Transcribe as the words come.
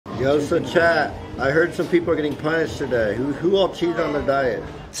Yo, so chat, I heard some people are getting punished today. Who all cheated on their diet?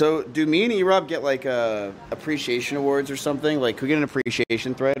 So, do me and E-Rob get like appreciation awards or something? Like, could we get an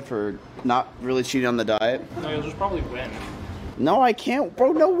appreciation thread for not really cheating on the diet? No, you'll just probably win. No, I can't,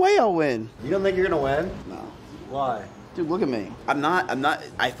 bro. No way I'll win. You don't think you're gonna win? No. Why? Dude, look at me. I'm not,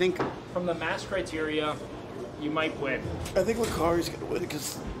 I think... From the mass criteria, you might win. I think Lucari's gonna win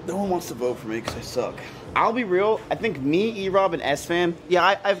because no one wants to vote for me because I suck. I'll be real. I think me, E-Rob, and S-Fam.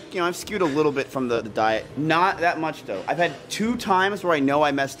 Yeah, I've skewed a little bit from the diet. Not that much though. I've had 2 times where I know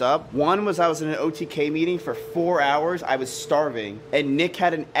I messed up. One was I was in an OTK meeting for 4 hours. I was starving, and Nick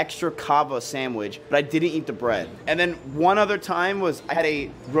had an extra kava sandwich, but I didn't eat the bread. And then one other time was I had a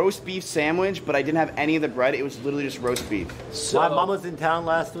roast beef sandwich, but I didn't have any of the bread. It was literally just roast beef. So, my mom was in town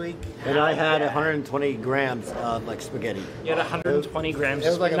last week, and I had 120 grams of like spaghetti. You had 120 grams. It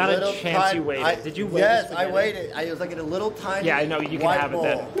was like not a chance you weighed it. Did you weigh Yes, I weighed it. It was like in a little tiny. Yeah, I know you can have it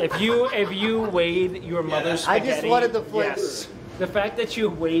then. If you weighed your mother's spaghetti, I just wanted the flavor. Yes. The fact that you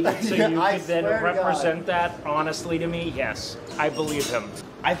weighed it so you could then represent that honestly to me, yes, I believe him.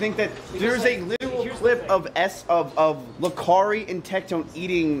 I think that there's a literal clip of Lucari and Tectone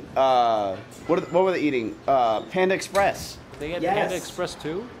eating. What were they eating? Panda Express. They had Panda Express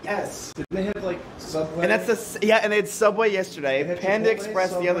too? Yes. Didn't they have like Subway? And that's and they had Subway yesterday. They had Panda Chipotle, Express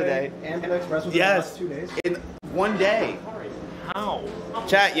Subway, the other day. And Panda Express was the last 2 days. In one day. How?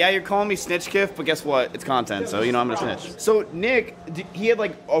 Chat, yeah, you're calling me snitch Kif, but guess what? It's content, so you know I'm gonna snitch. So Nick, he had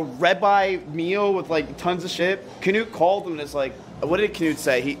like a ribeye meal with like tons of shit. Knut called him and it's like, what did Knut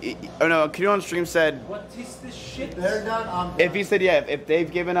say? Knut on stream said, what is this shit? They're done. If he said, yeah, if they've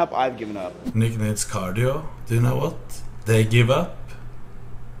given up, I've given up. Nick needs cardio. Do you know what? They give up.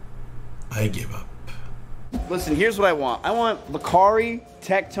 I give up. Listen, here's what I want. I want Lucari,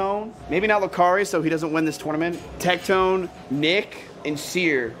 Tectone, maybe not Lucari so he doesn't win this tournament. Tectone, Nick, and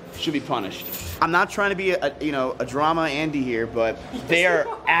Sear should be punished. I'm not trying to be a drama Andy here, but they are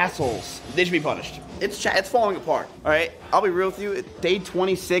assholes. They should be punished. It's falling apart, all right? I'll be real with you. Day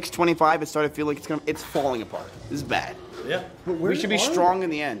 26, 25, it started to feel like it's falling apart. This is bad. Yeah. We should be strong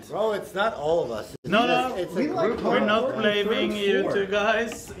in the end. Bro, it's not all of us. No, it's a group. we're not blaming you two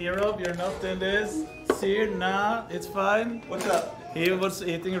guys. Europe, you're not in this. Sear, nah, it's fine. What's up? He was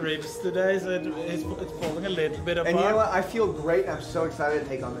eating ribs today, so it's falling a little bit apart. And you know what? I feel great. I'm so excited to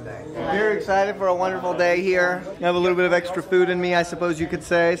take on the day. Very excited for a wonderful day here. I have a little bit of extra food in me, I suppose you could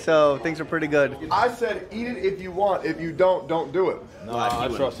say, so things are pretty good. I said eat it if you want. If you don't do it. No, I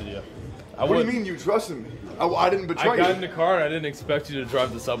trusted you. What do you mean you trusted me? I didn't betray you. I got in the car and I didn't expect you to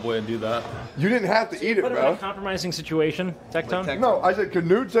drive the Subway and do that. You didn't have to eat it, Put him in bro. a compromising situation, Tectone. No, I said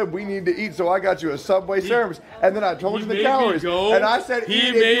Knut said we need to eat, so I got you a Subway sandwich, and then I told you the made me calories, go. and I said He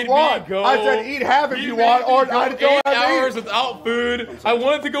eat made if you me want. go. I said eat half if He you made want, me or go I don't 8 have hours to eat. without food. I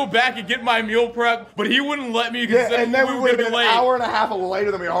wanted to go back and get my meal prep, but he wouldn't let me because Yeah, and then we were would have gonna been be an late. hour and a half later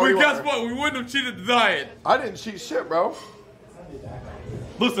than we already But guess were. what? We wouldn't have cheated the diet. I didn't cheat shit, bro.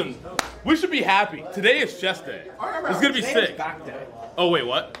 Listen, we should be happy. Today is chest day. It's gonna be sick. Oh wait,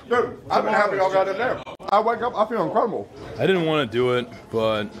 what? Dude, I've been happy all got in there. I wake up, I feel incredible. I didn't want to do it,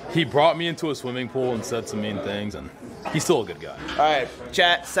 but he brought me into a swimming pool and said some mean things, and he's still a good guy. All right,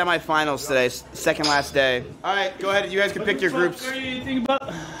 chat, semifinals today, second last day. All right, go ahead. You guys can pick your groups. What are you eating about?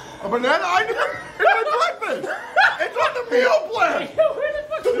 A banana? It's my breakfast. It's on the meal plan.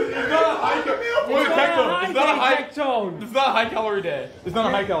 It's not a high calorie day. It's not a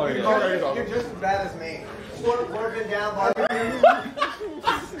high calorie day. You're just as bad as me. Working down,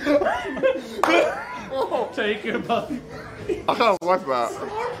 Take your butt. I got a wife about.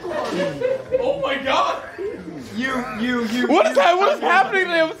 Oh my god! You. What is happening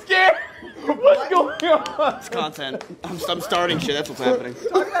today? I'm scared. What's going on? It's content. I'm starting shit. That's what's happening.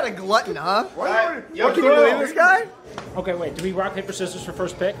 Talk about a glutton, huh? What Can you believe this guy? Okay, wait. Do we rock, paper, scissors for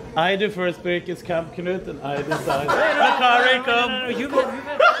first pick? I do first pick, it's Camp Knut, and I decide. Lucari, come. No, you've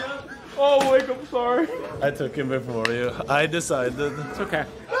had Oh, wait, I'm sorry. I took him before you. I decided. It's okay.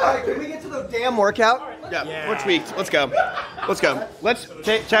 Alright, can we get to the damn workout? Yeah, we're tweaked. Let's go. Let's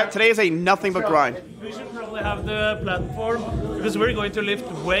chat. Today is a nothing but grind. We should probably have the platform because we're going to lift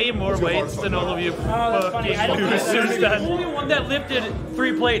way more weights than all of you. that's funny. I don't losers the that- only one that lifted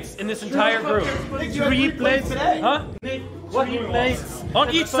 3 plates in this entire group. 3 plates? Huh? What? 3 plates? On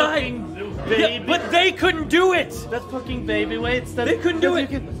each side. Baby. Yeah, but they couldn't do it. That's fucking baby weights. They couldn't do it.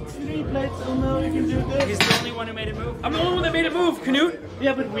 3 plates. Oh no, you can do this. He's the only one who made it move. I'm the only one that made it move, Knut.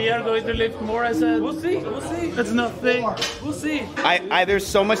 Yeah, but we are going to lift more. I said. We'll see. We'll see. That's nothing. We'll see. There's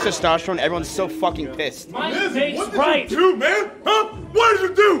so much testosterone. Everyone's so fucking pissed. My face right. Do, man? Huh? What did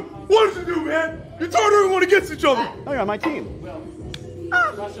you do? What did you do, man? You turned everyone against each other. Oh, you're on my team.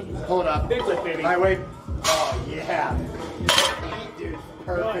 Hold up. Big lift, baby. All right, wait. Oh, yeah. Dude,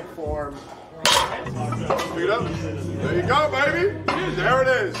 perfect form. Speed up. There you go, baby. There it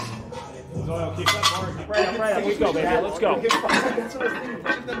is. Right up. Let's go, baby. Let's go.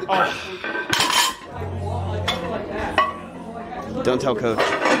 Don't tell coach.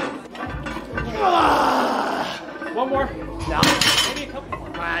 One more. No. Maybe a couple more.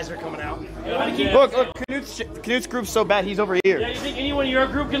 My eyes are coming out. Look, Knut's group's so bad, he's over here. Yeah, you think anyone in your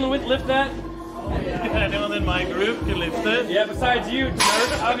group can lift that? Anyone in my group can lift it? Yeah, besides you,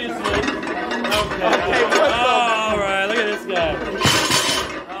 nerd, obviously. Okay. All right, look at this guy.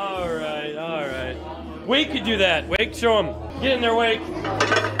 All right. Wake could do that. Wake, show him. Get in there, Wake.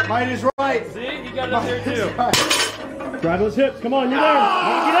 Might is right. See, you got it up there too. Grab those hips. Come on, you're there.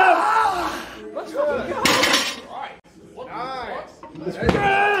 Get out. Let's go.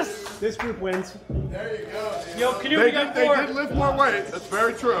 Yes! This group wins. There you go. Yo, Knut, They we got did 4. lift more weight. That's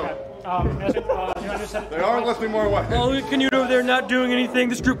very true. They are lifting more weight. Oh, look at Knut over there not doing anything.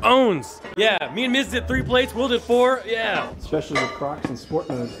 This group owns. Yeah, me and Miz did 3 plates. Will did 4. Yeah. Especially with Crocs and sport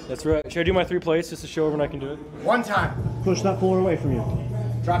mode. That's right. Should I do my 3 plates just to show everyone I can do it? One time. Push that puller away from you.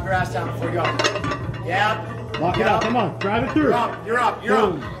 Drop your ass down before you go. Yep. Lock it out. Come on. Drive it through. You're up.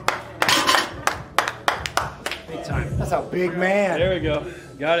 Boom. Big time. That's a big man. There we go.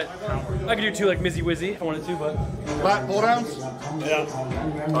 Got it. I could do 2 like Mizzy Wizzy if I wanted to, but. Flat pull downs? Yeah.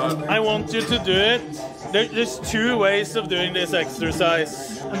 I want you to do it. There's 2 ways of doing this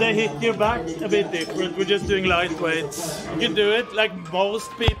exercise. And they hit your back a bit different. We're just doing light weights. You can do it like most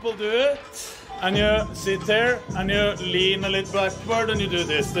people do it. And you sit here and you lean a little backward and you do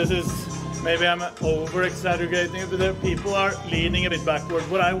this. This is, maybe I'm over exaggerating it, but there people are leaning a bit backward.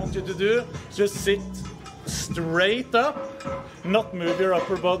 What I want you to do is just sit straight up, not move your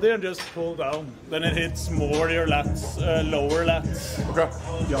upper body, and just pull down. Then it hits more your lats, lower lats. Okay.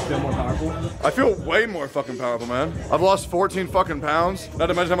 Y'all feel more powerful? I feel way more fucking powerful, man. I've lost 14 fucking pounds. Not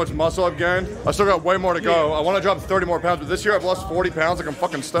to mention how much muscle I've gained. I still got way more to go. I want to drop 30 more pounds, but this year I've lost 40 pounds. Like I'm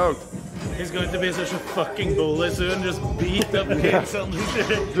fucking stoked. He's going to be such a fucking bully soon, just beat up kids on the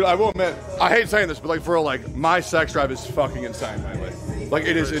street. Dude, I will admit, I hate saying this, but like for real, like my sex drive is fucking insane lately. Like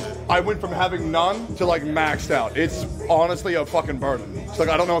it is. I went from having none to like maxed out. It's honestly a fucking burden. It's like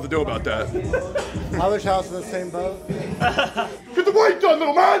I don't know what to do about that. I wish I was in the same boat. Get the weight done,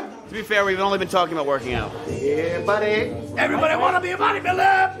 little man. To be fair, we've only been talking about working out. Yeah, buddy. Everybody want to be a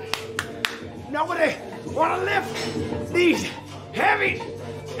bodybuilder. Nobody want to lift these heavy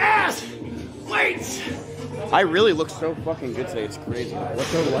ass weights. I really look so fucking good today. It's crazy. What's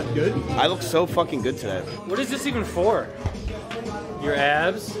so what? Good? I look so fucking good today. What is this even for? Your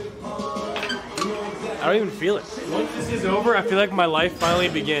abs? I don't even feel it. Once this is over, I feel like my life finally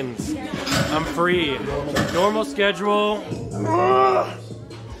begins. I'm free. Normal schedule.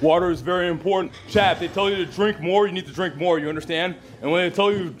 Water is very important. Chat, they tell you to drink more, you need to drink more, you understand? And when they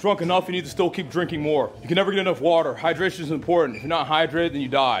tell you you've drunk enough, you need to still keep drinking more. You can never get enough water. Hydration is important. If you're not hydrated, then you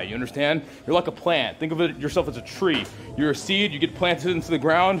die, you understand? You're like a plant. Think of it yourself as a tree. You're a seed, you get planted into the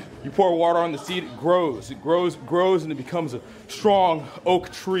ground, you pour water on the seed, it grows, and it becomes a strong oak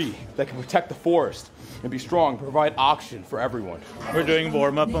tree that can protect the forest and be strong, provide oxygen for everyone. We're doing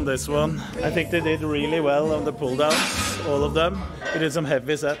warm-up on this one. I think they did really well on the pull-downs, all of them. We did some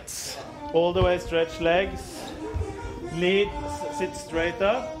heavy sets. All the way stretch legs. Lead, sit straight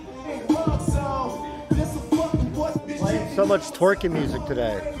up. So much twerking music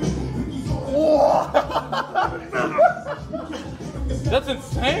today. That's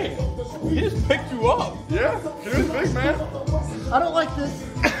insane. He just picked you up. Yeah, dude's big, man. I don't like this.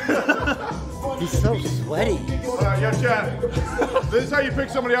 He's so sweaty. Yeah, Chad. This is how you pick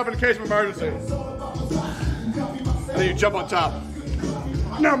somebody up in case of emergency. And then you jump on top.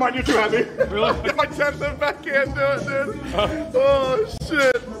 Never mind, you're too heavy. Really? Get my 10th lift, I can't do it, dude. Oh,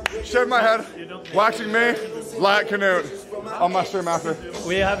 shit. Shave my head. Waxing me, like Knut. On my stream after.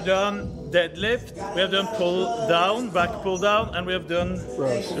 We have done deadlift, we have done pull down, back pull down, and we have done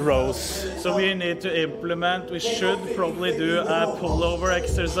rows. So we need to implement, we should probably do a pullover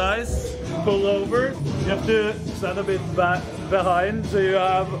exercise. Pullover, you have to stand a bit back behind, so you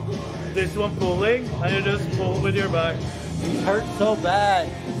have this one pulling, and you just pull with your back. It hurts so bad.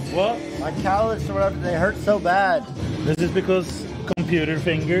 What? My callus or whatever, they hurt so bad. This is because computer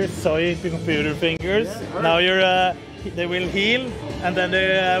fingers, sorry, computer fingers. Now you're, they will heal, and then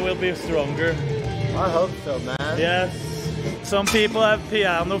they will be stronger. I hope so, man. Yes. Some people have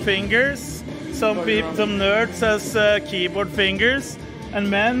piano fingers. Some nerds has keyboard fingers, and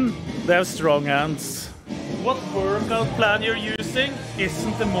men, they have strong hands. What workout plan you're using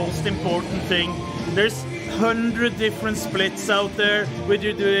isn't the most important thing. There's 100 different splits out there, whether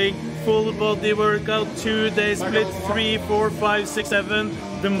you're doing full body workout, 2-day split, 3, 4, 5, 6, 7.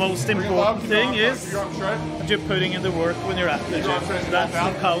 The most important thing is that you're putting in the work when you're at the gym. That's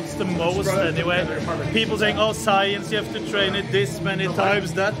what counts the most anyway. People saying, oh, science, you have to train it this many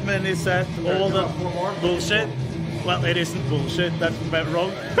times, that many sets, all that bullshit. Well, it isn't bullshit, that's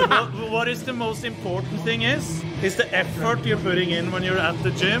wrong. What is the most important thing is the effort you're putting in when you're at the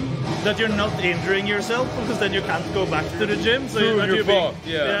gym, that you're not injuring yourself, because then you can't go back to the gym. So that you're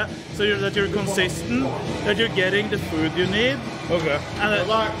so that you're consistent, that you're getting the food you need. Okay. And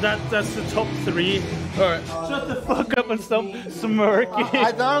that's the top 3. All right. Shut the fuck up and stop smirking.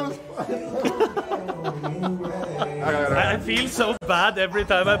 I feel so bad every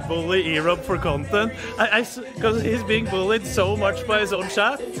time I bully E-Rob for content. Because he's being bullied so much by his own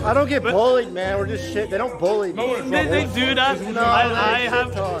chat. I don't get bullied, man. We're just shit. They don't bully me. They do that. No, I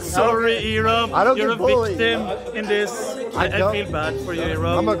have. Sorry, E-Rob. I don't You're get a bullied. victim in this. I feel bad for you,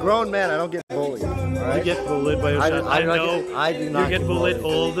 E-Rob. I'm a grown man. I don't get bullied. Right? You get bullied by your chat. I know. I do not. You get bullied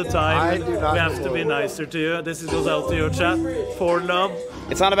all the time. I do not. We have to be nicer to you. This goes out to your chat. For love.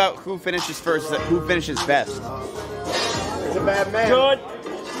 It's not about who finishes first, it's who finishes best. He's a bad man. Good.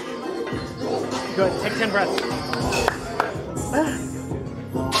 Good. Take 10 breaths.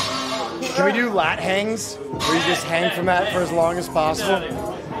 Can we do lat hangs? Where you just hang from that for as long as possible?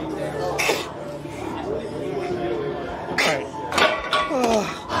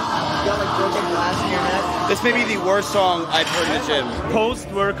 This may be the worst song I've heard in the gym.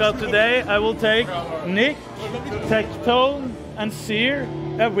 Post-workout today, I will take Nick, Tectone, and Sear.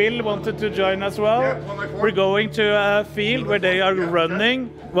 Will wanted to join as well. We're going to a field where they are running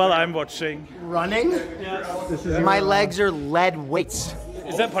while I'm watching. Running? Yes. My legs are lead weights.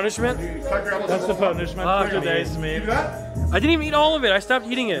 Is that punishment? That's the punishment for today's meal. I didn't even eat all of it. I stopped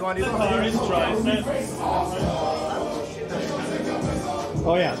eating it. Here is triceps.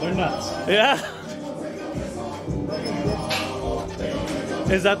 Oh yeah, they're nuts. Yeah.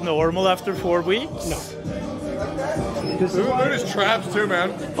 Is that normal after 4 weeks? No. Look at his traps too,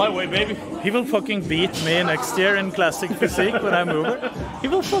 man. By the way, baby, he will fucking beat me next year in classic physique when I move it. He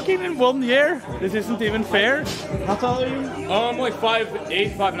will fucking in 1 year. This isn't even fair. How tall are you? I'm like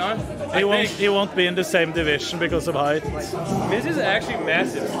 5'8", 5'9". He won't be in the same division because of height. This is actually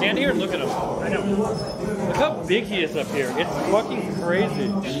massive. Stand here and look at him. I know. Look how big he is up here. It's fucking crazy.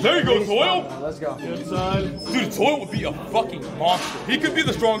 There you go, Toil. Let's go. Good side. Dude, Toil would be a fucking monster. He could be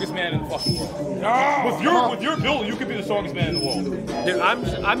the strongest man in the fucking world. With your build, you could be the strongest man in the world. Dude, I'm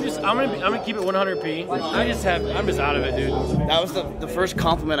gonna keep it 100p. I'm just out of it, dude. That was the first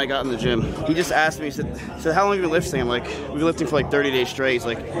compliment I got in the gym. He just asked me, he said, how long have you been lifting? I'm like, we've been lifting for like 30 days straight. He's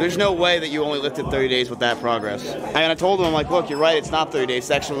like, there's no way that you only lifted 30 days with that progress. And I told him, I'm like, look, you're right, it's not 30 days,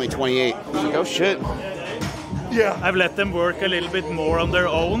 it's actually only 28. He's like, oh shit. Yeah, I've let them work a little bit more on their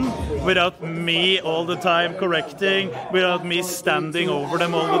own without me all the time correcting, without me standing over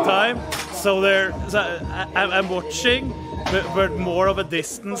them all the time. So I'm watching, but more of a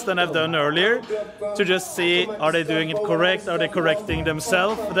distance than I've done earlier, to just see, are they doing it correct? Are they correcting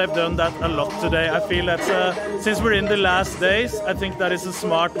themselves? They've done that a lot today. I feel that's since we're in the last days, I think that is a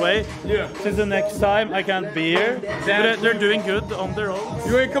smart way. Yeah. Since the next time I can't be here, but they're doing good on their own.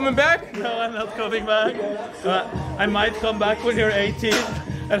 You ain't coming back? No, I'm not coming back. I might come back when you're 18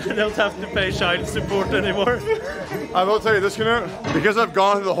 and I don't have to pay child support anymore. I will tell you this, Knut, because I've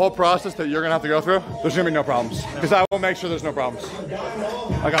gone through the whole process that you're gonna have to go through, there's gonna be no problems. Because I will make sure there's no problems.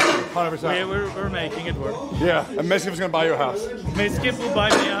 I got you, 100%. We're making it work. Yeah, and Miskip's gonna buy you a house. Miskip will buy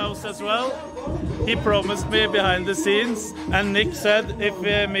me a house as well. He promised me behind the scenes, and Nick said if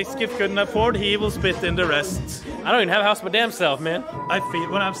Miskip couldn't afford, he will spit in the rest. I don't even have a house my damn self, man. I feel,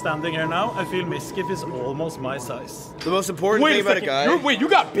 when I'm standing here now, I feel Miskip is almost my size. The most important thing about a guy... Wait, you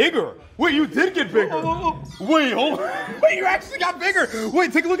got bigger. Wait, you did get bigger. Wait, hold on. Wait, you actually got bigger.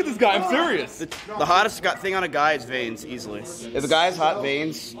 Wait, take a look at this guy. I'm serious. The hottest thing on a guy is veins, easily. If a guy has hot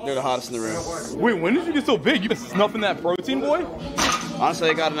veins, they're the hottest in the room. Wait, when did you get so big? You been snuffing that protein, boy? Honestly,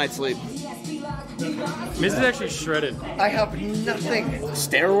 I got a night's sleep. Miz is actually shredded. I have nothing.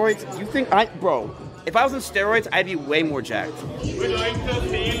 Steroids? You think Bro, if I was on steroids, I'd be way more jacked. We're going to a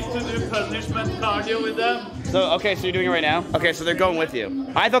field to do punishment cardio with them. So you're doing it right now? Okay, so they're going with you.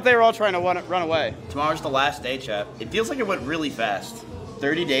 I thought they were all trying to run away. Tomorrow's the last day, chat. It feels like it went really fast.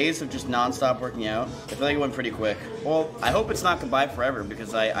 30 days of just non-stop working out. I feel like it went pretty quick. Well, I hope it's not goodbye forever,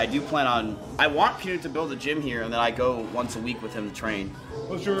 because I do plan on... I want Knut to build a gym here, and then I go once a week with him to train.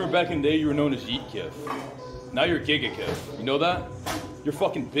 I'm sure back in the day you were known as Yeet Kif. Now you're Giga Kif. You know that? You're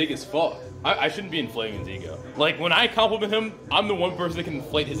fucking big as fuck. I shouldn't be inflating his ego. Like, when I compliment him, I'm the one person that can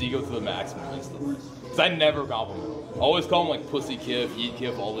inflate his ego to the maximum instantly. Because I never compliment him. I always call him like pussy kiff, eat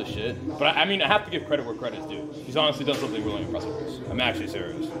kiff, all this shit. But I mean, I have to give credit where credit's due. He's honestly done something really impressive for us. I'm actually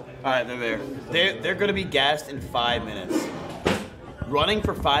serious. All right, they're there. They're going to be gassed in 5 minutes. Running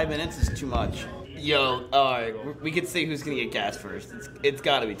for 5 minutes is too much. Yo, all right, we could see who's going to get gassed first. It's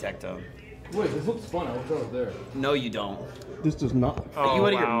got to be Tectone. Wait, this looks fun. I wish I was there. No, you don't. This does not. Are you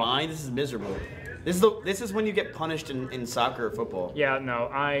out of your mind? This is miserable. This is when you get punished in soccer or football. Yeah, no,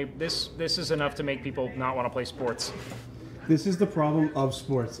 this is enough to make people not want to play sports. This is the problem of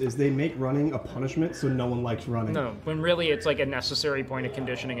sports, is they make running a punishment so no one likes running. No, when really it's like a necessary point of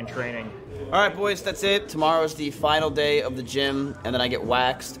conditioning and training. All right, boys, that's it. Tomorrow is the final day of the gym, and then I get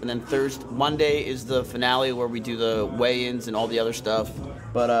waxed. And then Monday is the finale where we do the weigh-ins and all the other stuff.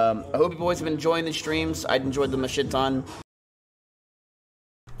 But I hope you boys have been enjoying the streams. I enjoyed them a shit ton.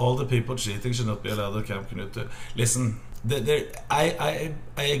 All the people cheating should not be allowed at Camp Knut. Listen, I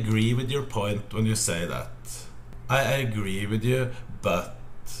agree with your point when you say that. I agree with you, but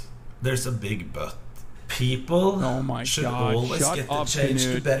there's a big but. People should always get the change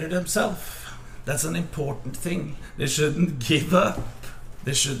to better themselves. That's an important thing. They shouldn't give up.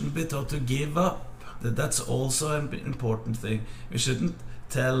 They shouldn't be taught to give up. That's also an important thing. We shouldn't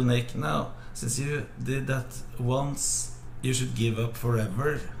tell Nick, now, since you did that once, you should give up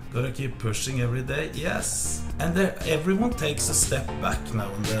forever. Gotta keep pushing every day. Yes. And everyone takes a step back now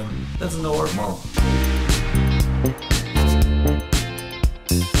and then. That's normal.